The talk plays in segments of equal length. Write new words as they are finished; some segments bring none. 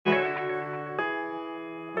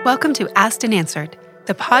Welcome to Asked and Answered,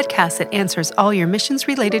 the podcast that answers all your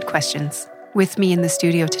missions-related questions. With me in the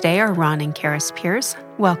studio today are Ron and Charis Pierce.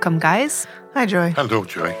 Welcome, guys. Hi, Joy. Hello,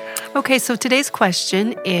 Joy. Okay, so today's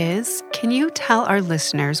question is, can you tell our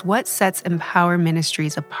listeners what sets Empower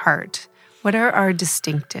Ministries apart? What are our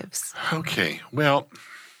distinctives? Okay, well,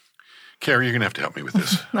 Carrie, you're going to have to help me with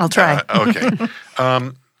this. I'll try. Okay.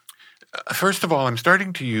 First of all, I'm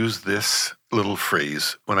starting to use this little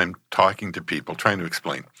phrase when I'm talking to people, trying to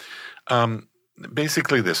explain.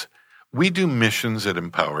 Basically this, we do missions at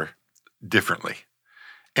Empower differently.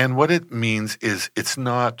 And what it means is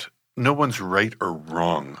no one's right or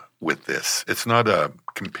wrong with this. It's not a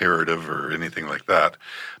comparative or anything like that.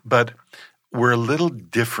 But we're a little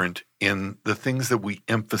different in the things that we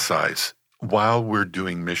emphasize while we're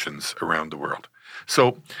doing missions around the world.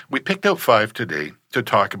 So we picked out 5 today to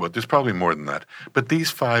talk about. There's probably more than that. But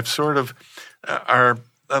these 5 sort of are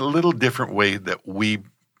a little different way that we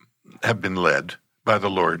have been led by the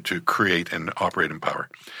Lord to create and operate Empower.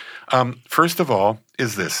 First of all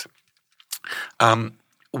is this.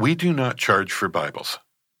 We do not charge for Bibles.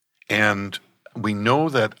 And we know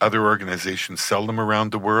that other organizations sell them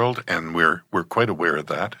around the world, and we're quite aware of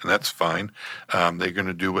that, and that's fine. They're going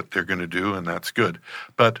to do what they're going to do, and that's good.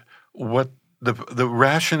 But what the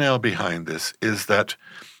rationale behind this is that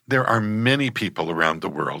there are many people around the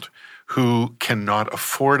world who cannot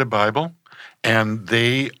afford a Bible, and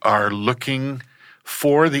they are looking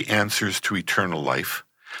for the answers to eternal life,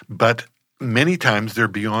 but many times they're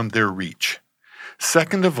beyond their reach.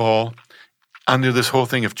 Second of all, under this whole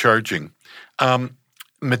thing of charging,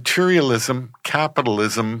 materialism,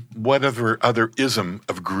 capitalism, whatever other ism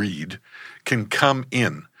of greed can come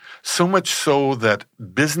in. So much so that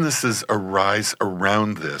businesses arise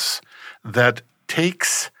around this that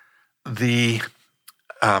takes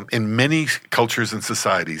in many cultures and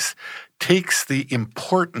societies, takes the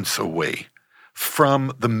importance away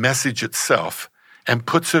from the message itself and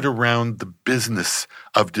puts it around the business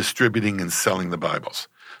of distributing and selling the Bibles.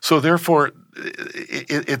 So therefore,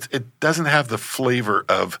 it doesn't have the flavor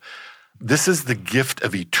of, this is the gift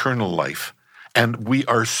of eternal life. And we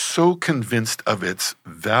are so convinced of its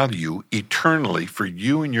value eternally for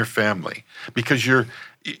you and your family, because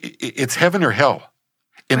it's heaven or hell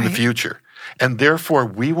in the future. And therefore,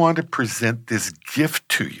 we want to present this gift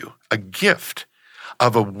to you, a gift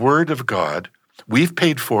of a word of God. We've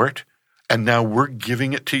paid for it, and now we're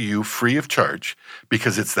giving it to you free of charge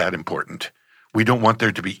because it's that important. We don't want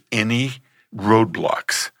there to be any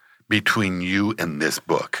roadblocks between you and this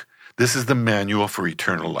book. This is the manual for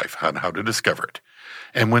eternal life, how to discover it.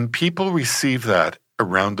 And when people receive that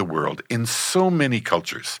around the world in so many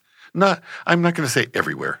cultures, I'm not going to say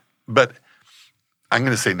everywhere, but I'm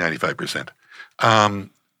going to say 95%.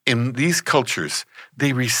 In these cultures,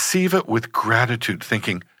 they receive it with gratitude,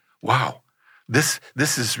 thinking, wow, this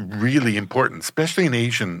is really important, especially in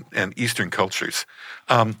Asian and Eastern cultures.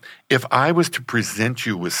 If I was to present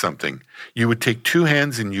you with something, you would take 2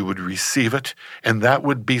 hands and you would receive it, and that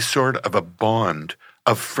would be sort of a bond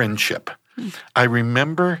of friendship. I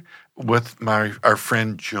remember with our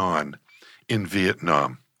friend John in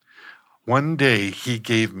Vietnam. One day he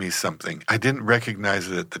gave me something. I didn't recognize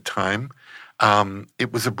it at the time.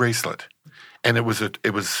 It was a bracelet. And it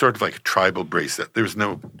was sort of like a tribal bracelet. There was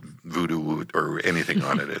no voodoo or anything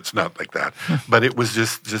on it. It's not like that. But it was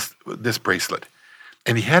just this bracelet.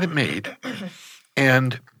 And he had it made,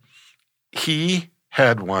 and he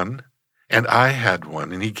had one, and I had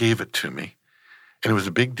one, and he gave it to me. And it was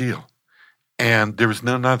a big deal. And there was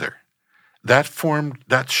none other. That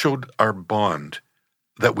showed our bond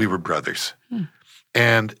that we were brothers.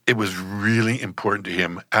 And it was really important to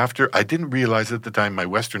him. I didn't realize at the time my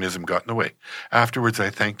Westernism got in the way. Afterwards, I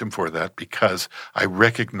thanked him for that because I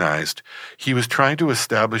recognized he was trying to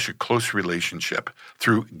establish a close relationship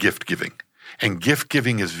through gift giving. And gift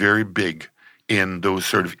giving is very big in those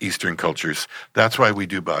sort of Eastern cultures. That's why we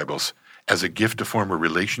do Bibles, as a gift to form a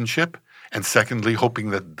relationship. And secondly,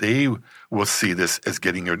 hoping that they will see this as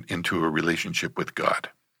getting into a relationship with God.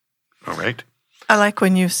 All right? I like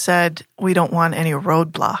when you said we don't want any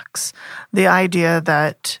roadblocks. The idea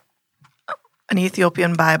that an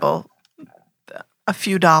Ethiopian Bible, a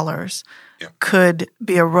few dollars, could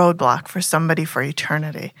be a roadblock for somebody for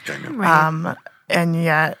eternity. Right. And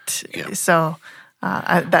yet, so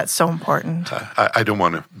that's so important. I don't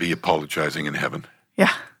want to be apologizing in heaven.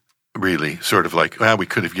 Yeah. Really, sort of like, we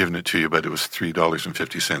could have given it to you, but it was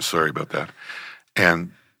 $3.50. Sorry about that.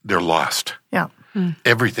 And they're lost. Yeah.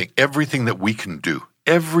 Everything that we can do,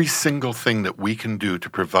 every single thing that we can do to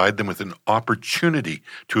provide them with an opportunity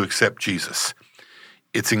to accept Jesus,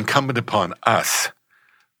 it's incumbent upon us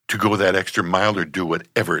to go that extra mile or do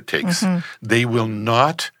whatever it takes. They will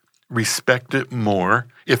not respect it more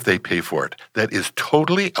if they pay for it. That is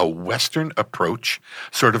totally a Western approach,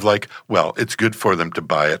 sort of like, well, it's good for them to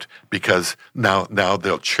buy it because now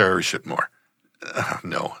they'll cherish it more.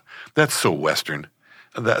 No, that's so Western.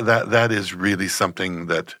 That is really something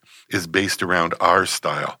that is based around our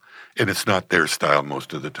style, and it's not their style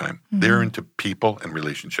most of the time. They're into people and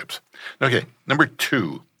relationships. Okay, number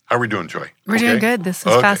 2. How are we doing, Joy? We're doing good. This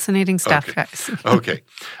is fascinating stuff, guys. Okay.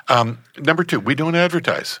 Number 2, we don't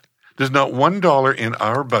advertise. There's not $1 in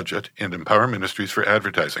our budget in Empower Ministries for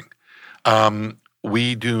advertising.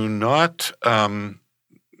 We do not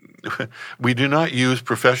use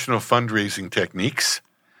professional fundraising techniques,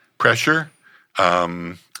 pressure,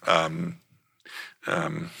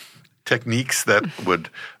 techniques that would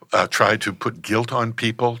try to put guilt on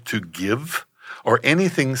people to give, or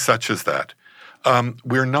anything such as that.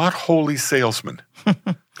 We're not holy salesmen.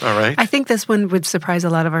 All right. I think this one would surprise a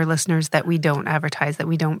lot of our listeners that we don't advertise, that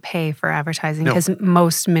we don't pay for advertising, because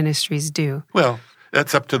most ministries do. Well,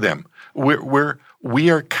 that's up to them. We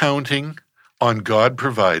are counting on God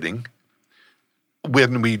providing.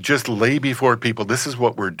 When we just lay before people, this is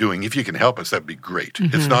what we're doing. If you can help us, that'd be great.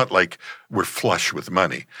 It's not like we're flush with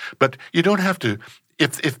money. But you don't have to.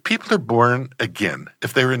 If people are born again,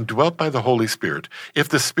 if they're indwelt by the Holy Spirit, if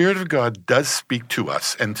the Spirit of God does speak to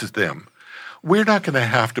us and to them, we're not going to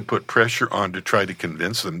have to put pressure on to try to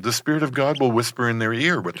convince them. The Spirit of God will whisper in their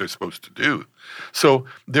ear what they're supposed to do. So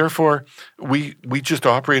therefore, we just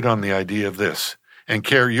operate on the idea of this. And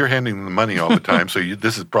Carrie, you're handing them the money all the time, so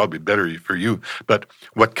this is probably better for you. But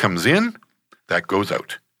what comes in, that goes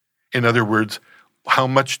out. In other words, how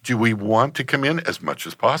much do we want to come in? As much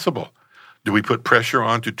as possible. Do we put pressure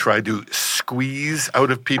on to try to squeeze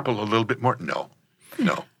out of people a little bit more? No.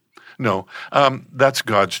 That's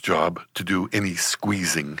God's job to do any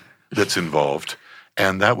squeezing that's involved.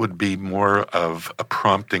 And that would be more of a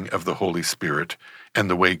prompting of the Holy Spirit and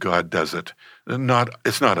the way God does it.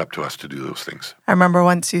 It's not up to us to do those things. I remember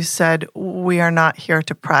once you said, we are not here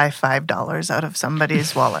to pry $5 out of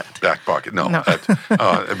somebody's wallet. Back pocket. No.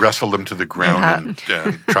 Wrestle them to the ground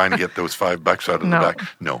and trying to get those $5 out of the back.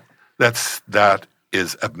 No. That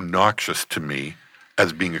is obnoxious to me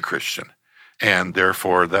as being a Christian. And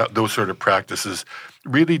therefore, those sort of practices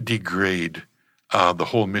really degrade the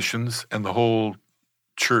whole missions and the whole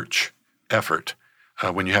church effort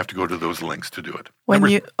when you have to go to those lengths to do it.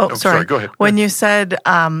 Sorry, go ahead. When you said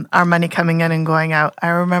our money coming in and going out, I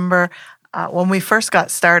remember when we first got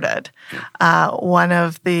started, one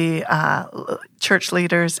of the church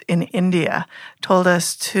leaders in India told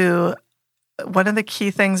us one of the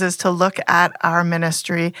key things is to look at our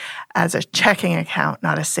ministry as a checking account,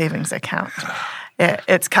 not a savings account.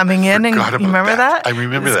 It's coming in and you remember that? I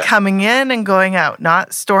remember that. It's coming in and going out,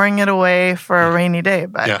 not storing it away for a rainy day,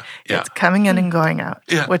 but it's coming in and going out,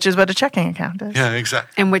 which is what a checking account is. Yeah,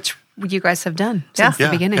 exactly. And which you guys have done since the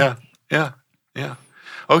beginning. Yeah.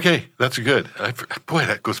 Okay, that's good. Boy,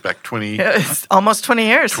 that goes back 20... It's almost 20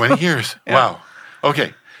 years. 20 years. Wow.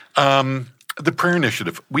 Okay. The prayer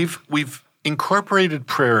initiative. We've incorporated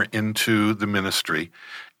prayer into the ministry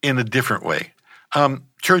in a different way.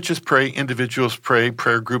 Churches pray, individuals pray,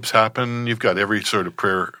 prayer groups happen. You've got every sort of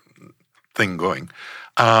prayer thing going.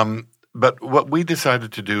 But what we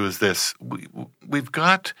decided to do is this. We've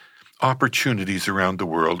got opportunities around the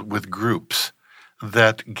world with groups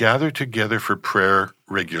that gather together for prayer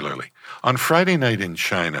regularly. On Friday night in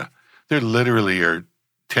China, there literally are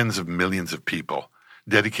tens of millions of people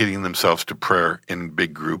dedicating themselves to prayer in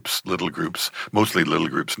big groups, mostly little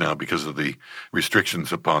groups now because of the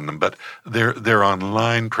restrictions upon them. But they're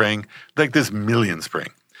online praying, like there's millions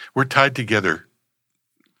praying. We're tied together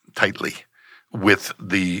tightly with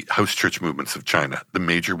the house church movements of China, the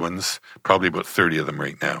major ones, probably about 30 of them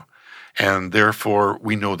right now. And therefore,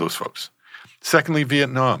 we know those folks. Secondly,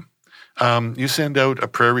 Vietnam. You send out a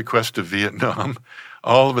prayer request to Vietnam,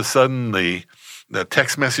 all of a sudden the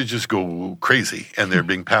text messages go crazy, and they're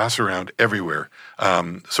being passed around everywhere,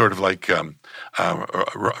 sort of like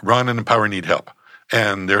Ron and Empower need help.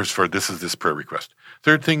 And this is this prayer request.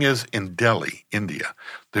 Third thing is in Delhi, India.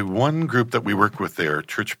 The one group that we work with there,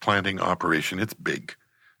 church planting operation, it's big,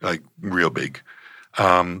 like real big.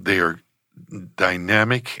 They are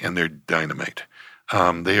dynamic and they're dynamite.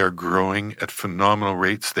 They are growing at phenomenal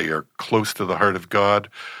rates. They are close to the heart of God.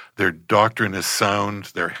 Their doctrine is sound.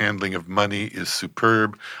 Their handling of money is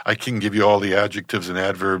superb. I can give you all the adjectives and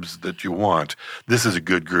adverbs that you want. This is a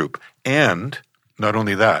good group. And not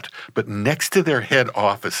only that, but next to their head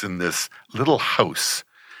office in this little house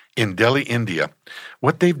in Delhi, India,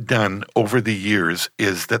 what they've done over the years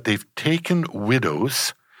is that they've taken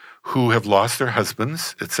widows who have lost their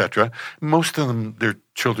husbands, etc. Most of them, their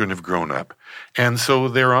children have grown up, and so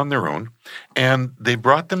they're on their own. And they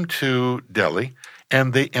brought them to Delhi,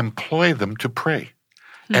 and they employ them to pray.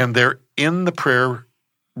 And they're in the prayer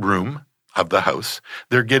room of the house.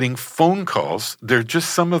 They're getting phone calls. They're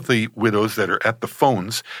just some of the widows that are at the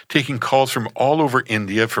phones taking calls from all over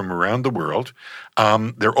India, from around the world.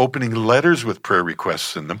 They're opening letters with prayer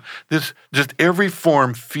requests in them. There's just every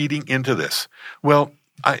form feeding into this. Well,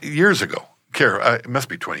 years ago, it must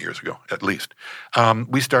be 20 years ago at least,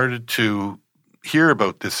 we started to hear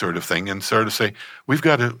about this sort of thing and started to say, we've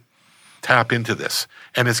got to tap into this.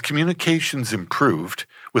 And as communications improved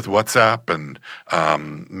with WhatsApp and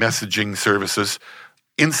messaging services,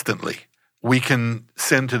 instantly we can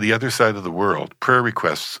send to the other side of the world prayer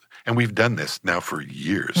requests. And we've done this now for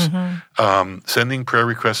years, sending prayer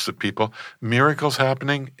requests to people, miracles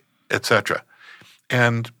happening, etc.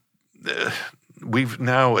 And we've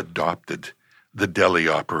now adopted the Delhi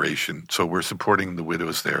operation. So we're supporting the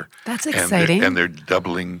widows there. That's exciting. And they're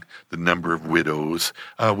doubling the number of widows.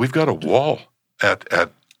 We've got a wall at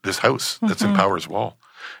this house. That's Empower's wall.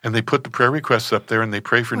 And they put the prayer requests up there and they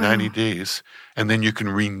pray for 90 days. And then you can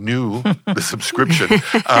renew the subscription.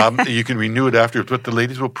 You can renew it afterwards. But the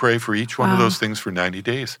ladies will pray for each one of those things for 90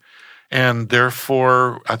 days. And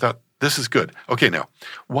therefore, I thought, this is good. Okay, now,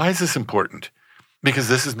 why is this important? Because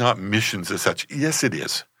this is not missions as such. Yes, it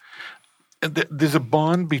is. There's a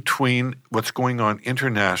bond between what's going on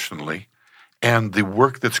internationally and the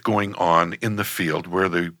work that's going on in the field where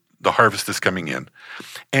the harvest is coming in.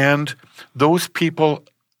 And those people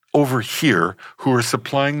over here who are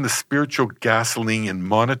supplying the spiritual gasoline in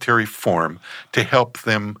monetary form to help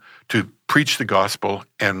them to preach the gospel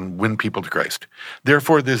and win people to Christ.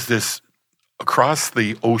 Therefore, there's this across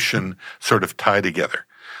the ocean sort of tie together.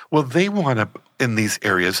 Well, they want to, in these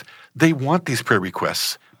areas, they want these prayer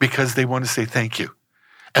requests because they want to say thank you.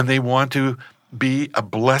 And they want to be a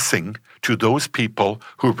blessing to those people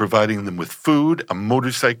who are providing them with food, a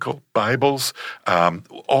motorcycle, Bibles,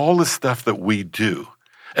 all the stuff that we do.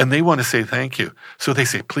 And they want to say thank you. So they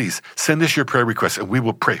say, please, send us your prayer requests and we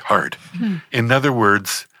will pray hard. In other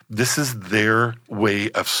words, this is their way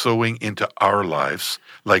of sowing into our lives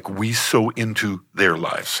like we sow into their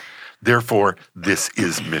lives. Therefore, this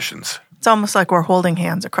is missions. It's almost like we're holding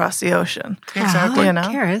hands across the ocean. Exactly. You know?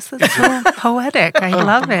 Charis, that's so poetic. I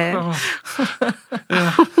love it.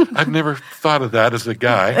 Yeah, I've never thought of that as a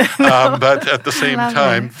guy, but at the same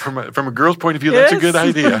time, from a girl's point of view, that's a good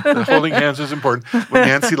idea. Holding hands is important. Well,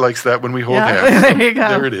 Nancy likes that when we hold hands. There you go.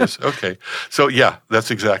 There it is. Okay. So, yeah,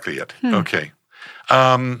 that's exactly it. Okay.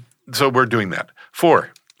 So we're doing that.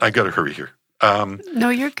 4, I got to hurry here. No,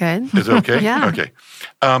 you're good. Is it okay? Yeah. Okay.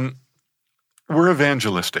 We're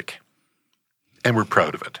evangelistic. And we're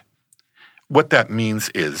proud of it. What that means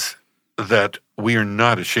is that we are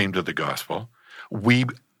not ashamed of the gospel. We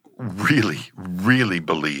really, really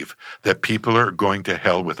believe that people are going to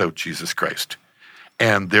hell without Jesus Christ.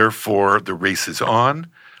 And therefore, the race is on,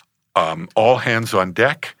 all hands on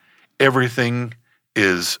deck. Everything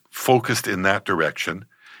is focused in that direction.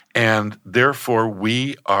 And therefore,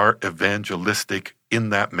 we are evangelistic in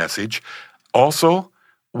that message. Also,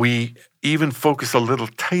 we even focus a little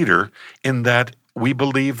tighter in that we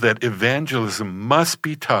believe that evangelism must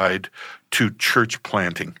be tied to church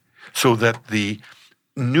planting so that the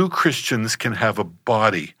new Christians can have a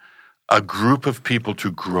body, a group of people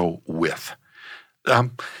to grow with.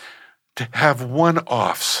 To have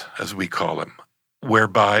one-offs, as we call them,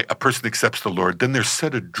 whereby a person accepts the Lord, then they're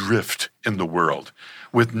set adrift in the world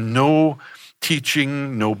with no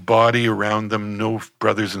teaching, no body around them, no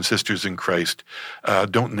brothers and sisters in Christ.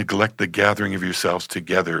 Don't neglect the gathering of yourselves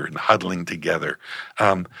together and huddling together.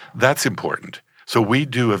 That's important. So we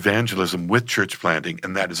do evangelism with church planting,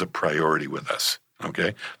 and that is a priority with us.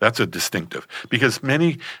 Okay, that's a distinctive because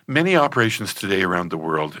many operations today around the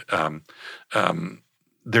world,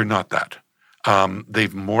 they're not that.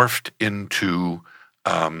 They've morphed into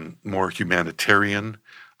more humanitarian.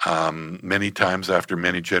 Many times after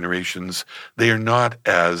many generations, they are not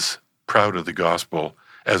as proud of the gospel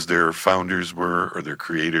as their founders were or their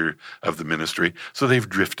creator of the ministry. So they've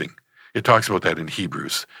drifting. It talks about that in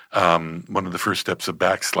Hebrews. One of the first steps of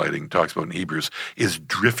backsliding talks about in Hebrews is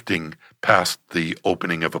drifting past the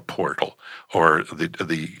opening of a portal or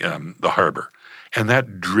the harbor. And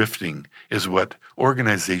that drifting is what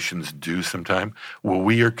organizations do sometimes. Well,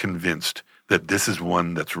 we are convinced that this is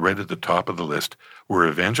one that's right at the top of the list. We're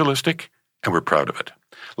evangelistic, and we're proud of it.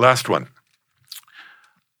 Last one.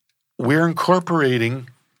 We're incorporating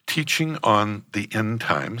teaching on the end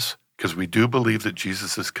times because we do believe that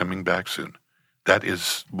Jesus is coming back soon. That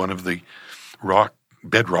is one of the rock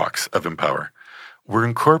bedrocks of Empower. We're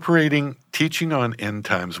incorporating teaching on end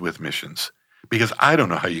times with missions because I don't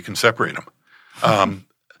know how you can separate them.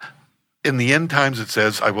 In the end times, it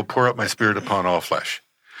says, I will pour out my spirit upon all flesh.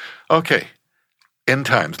 Okay, end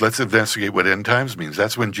times. Let's investigate what end times means.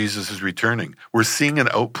 That's when Jesus is returning. We're seeing an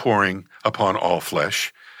outpouring upon all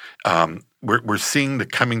flesh. We're seeing the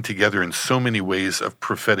coming together in so many ways of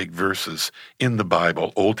prophetic verses in the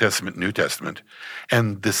Bible, Old Testament, New Testament.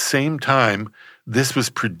 And at the same time, this was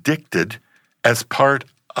predicted as part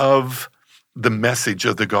of the message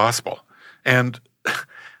of the gospel. And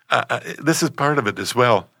this is part of it as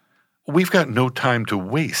well. We've got no time to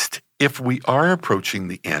waste. If we are approaching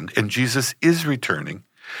the end and Jesus is returning,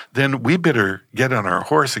 then we better get on our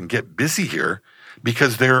horse and get busy here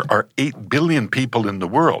because there are 8 billion people in the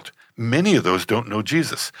world. Many of those don't know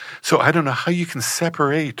Jesus. So I don't know how you can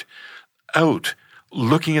separate out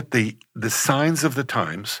looking at the signs of the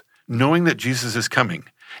times, knowing that Jesus is coming,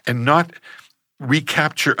 and not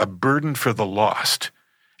recapture a burden for the lost.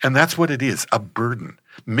 And that's what it is, a burden.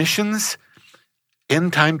 Missions,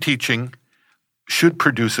 end-time teaching should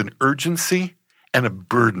produce an urgency and a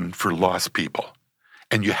burden for lost people.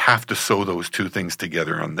 And you have to sew those two things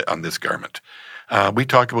together on this garment. We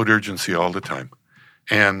talk about urgency all the time.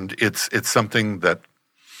 And it's something that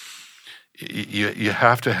you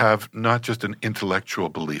have to have not just an intellectual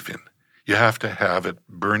belief in. You have to have it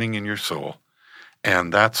burning in your soul.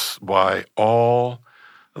 And that's why all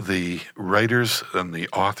the writers and the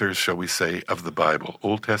authors, shall we say, of the Bible,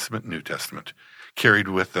 Old Testament, New Testament, carried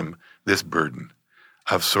with them this burden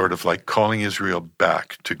of sort of like calling Israel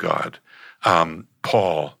back to God.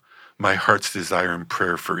 Paul, my heart's desire and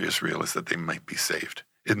prayer for Israel is that they might be saved.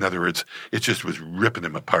 In other words, it just was ripping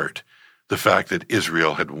him apart, the fact that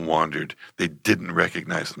Israel had wandered. They didn't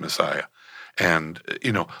recognize the Messiah. And,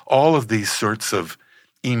 all of these sorts of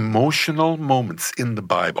emotional moments in the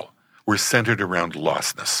Bible were centered around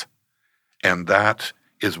lostness. And that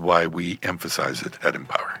is why we emphasize it at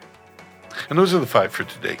Empower. And those are the 5 for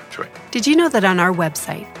today, Joy. Did you know that on our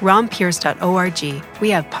website, ronpierce.org, we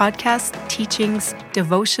have podcasts, teachings,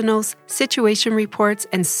 devotionals, situation reports,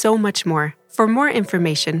 and so much more? For more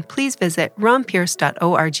information, please visit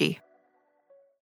ronpierce.org.